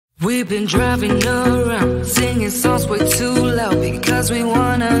We've been driving around, singing songs way too loud because we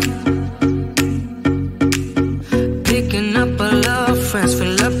wanna. Picking up our love friends,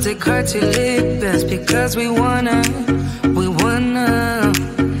 fill up the car till it bends because we wanna.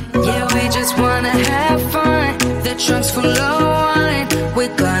 Yeah, we just wanna have fun. The trunk's full of wine.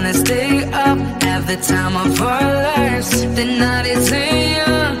 We're gonna stay up, have the time of our lives. The night is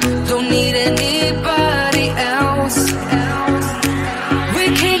young, don't need anybody else. We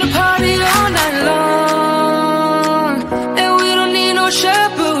came to party all night long, and we don't need no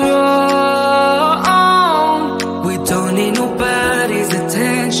chaperone. We don't need nobody's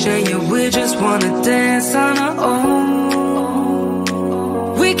attention, yeah, we just wanna dance on our own.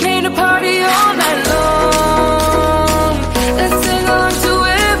 We came to party all night long and sing on to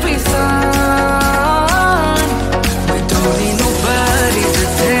every song. We don't need nobody's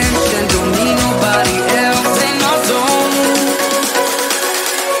attention, don't need nobody else in our zone.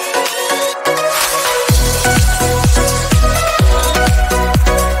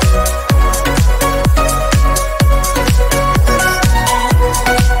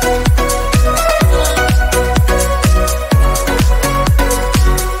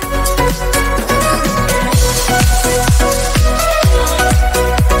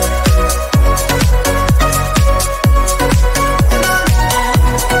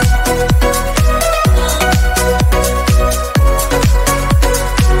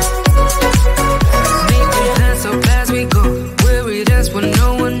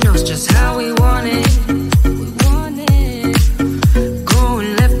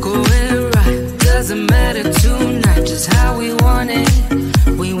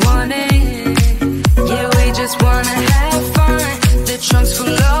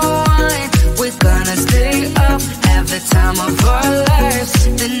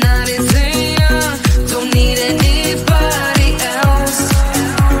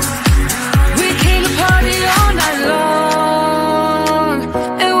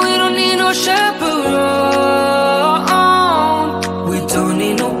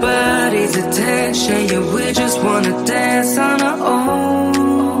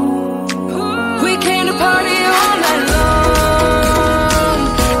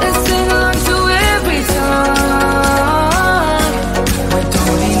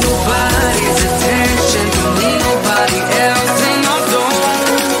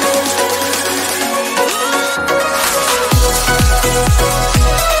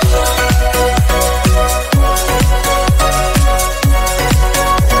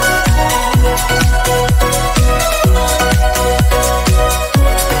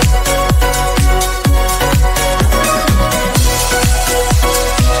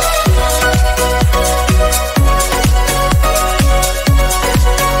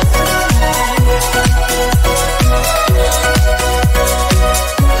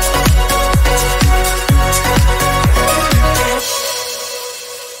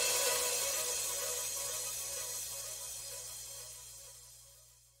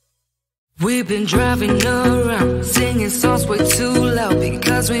 We've been driving around, singing songs way too loud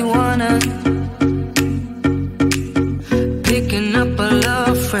because we wanna. Picking up our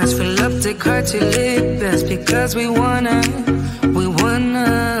love friends, fill up the car till it bends because we wanna.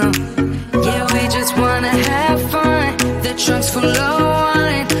 Yeah, we just wanna have fun. The trunk's full of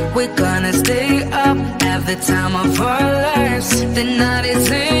wine. We're gonna stay up, have the time of our lives. The night is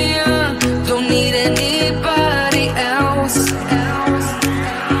young, don't need anybody else.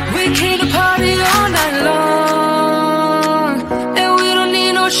 We came to party all night long, and we don't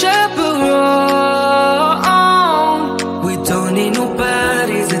need no chaperone. We don't need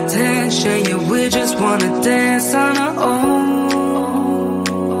nobody's attention, yeah, we just wanna dance on our own.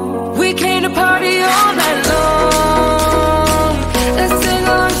 We came to party all night long and sing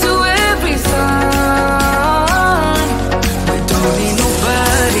on to every song. We don't need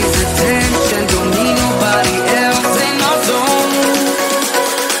nobody's attention, don't need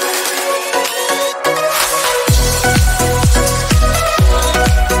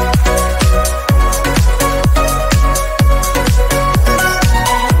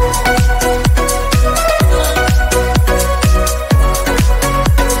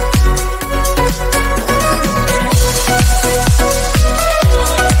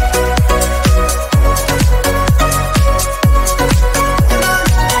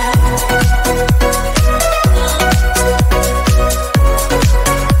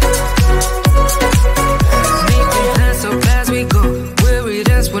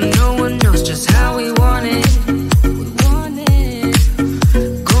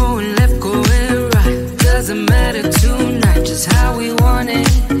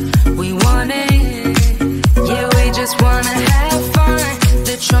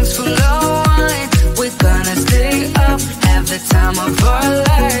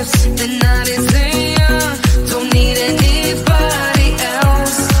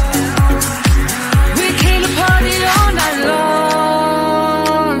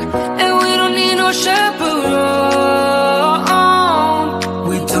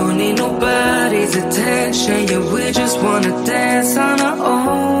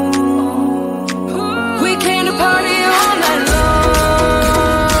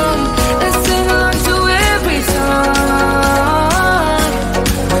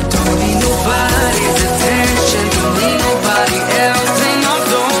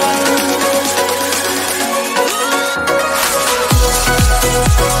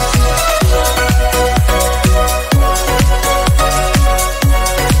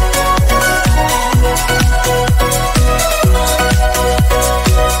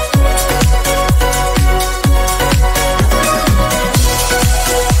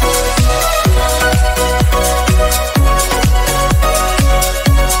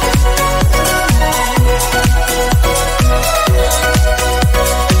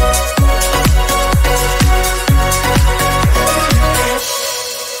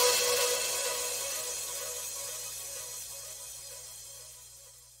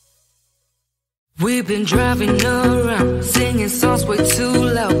We've been driving around, singing songs way too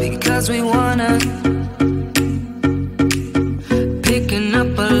loud because we wanna. Picking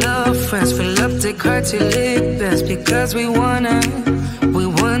up our love friends, fill up the car till it bends because we wanna.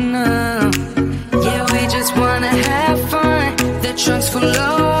 Yeah, we just wanna have fun. The trunk's full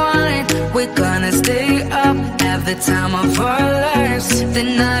of wine. We're gonna stay up, have the time of our lives. The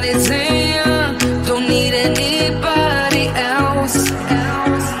night is young, don't need anybody else.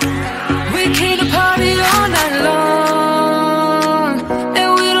 We came to party all night long, and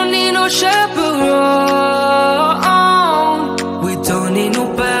we don't need no chaperone. We don't need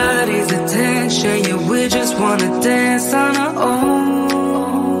nobody's attention, yeah, we just wanna dance on our own.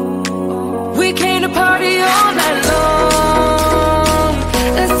 We came to party all night long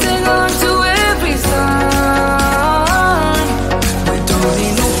and sing along to every song. We don't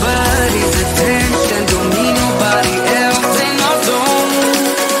need nobody's attention, don't need nobody else in our zone.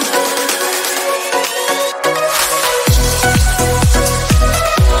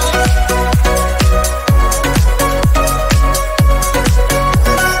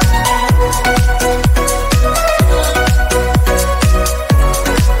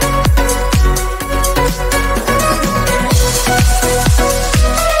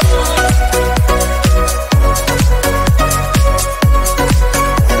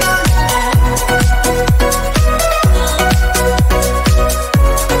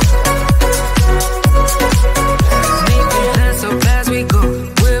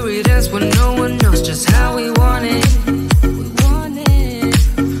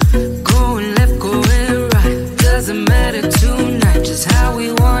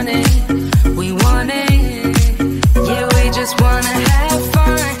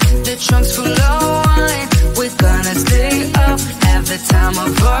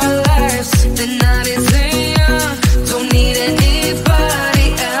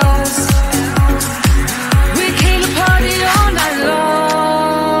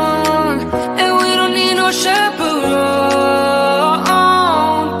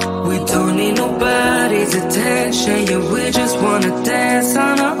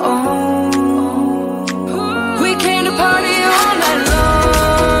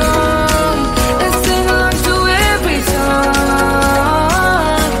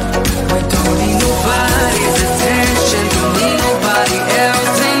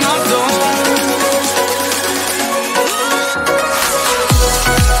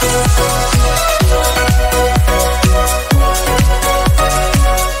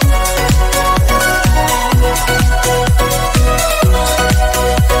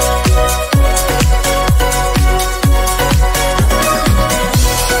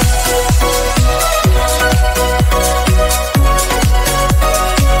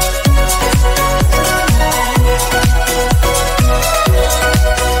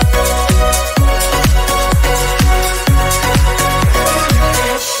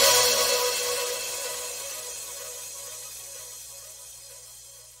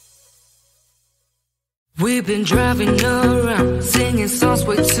 We've been driving around, singing songs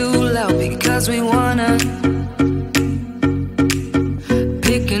way too loud because we wanna.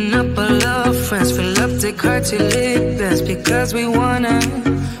 Picking up our love friends, fill up the car till it bends because we wanna.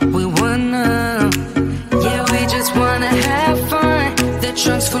 Yeah, we just wanna have fun. The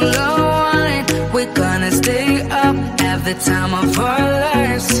trunk's full of wine. We're gonna stay up, have the time of our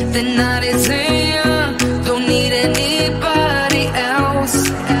lives. The night is young, don't need anybody else.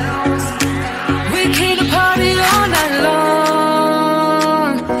 We came to party all night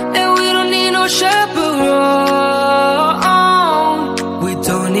long, and we don't need no chaperone. We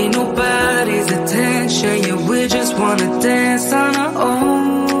don't need nobody's attention, yeah, we just wanna dance on our own.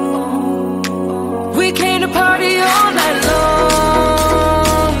 We came to party all night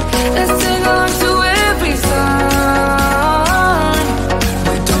long and sing along to every song.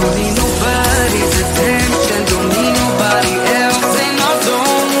 We don't need no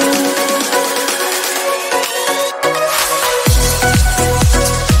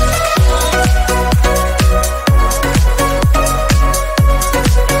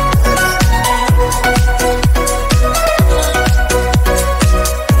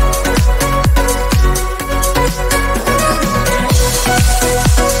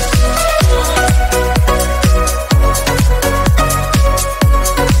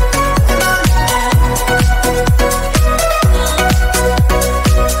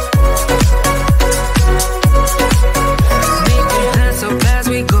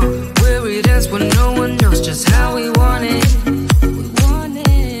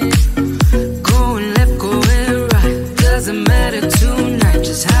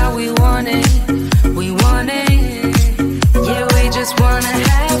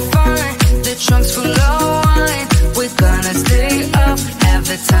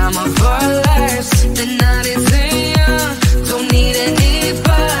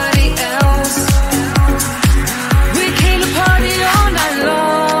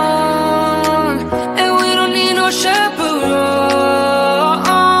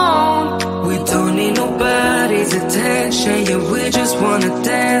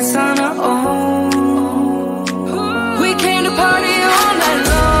dance on our own. We came to party all night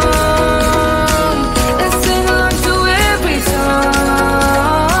long and sing along to every song.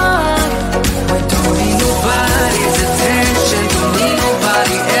 We don't need nobody's attention, don't need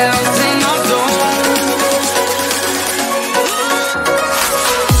nobody else in our zone.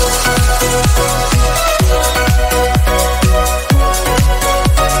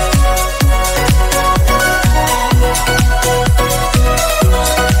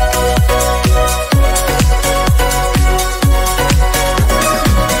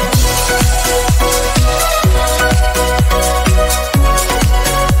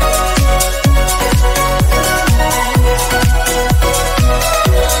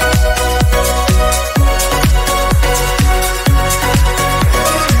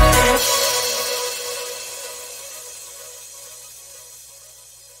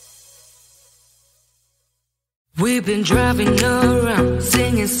 We've been driving around,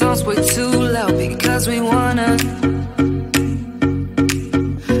 singing songs way too loud because we wanna.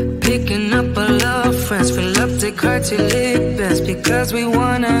 Picking up our love friends, fill up the car till it bends because we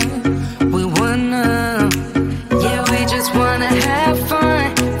wanna.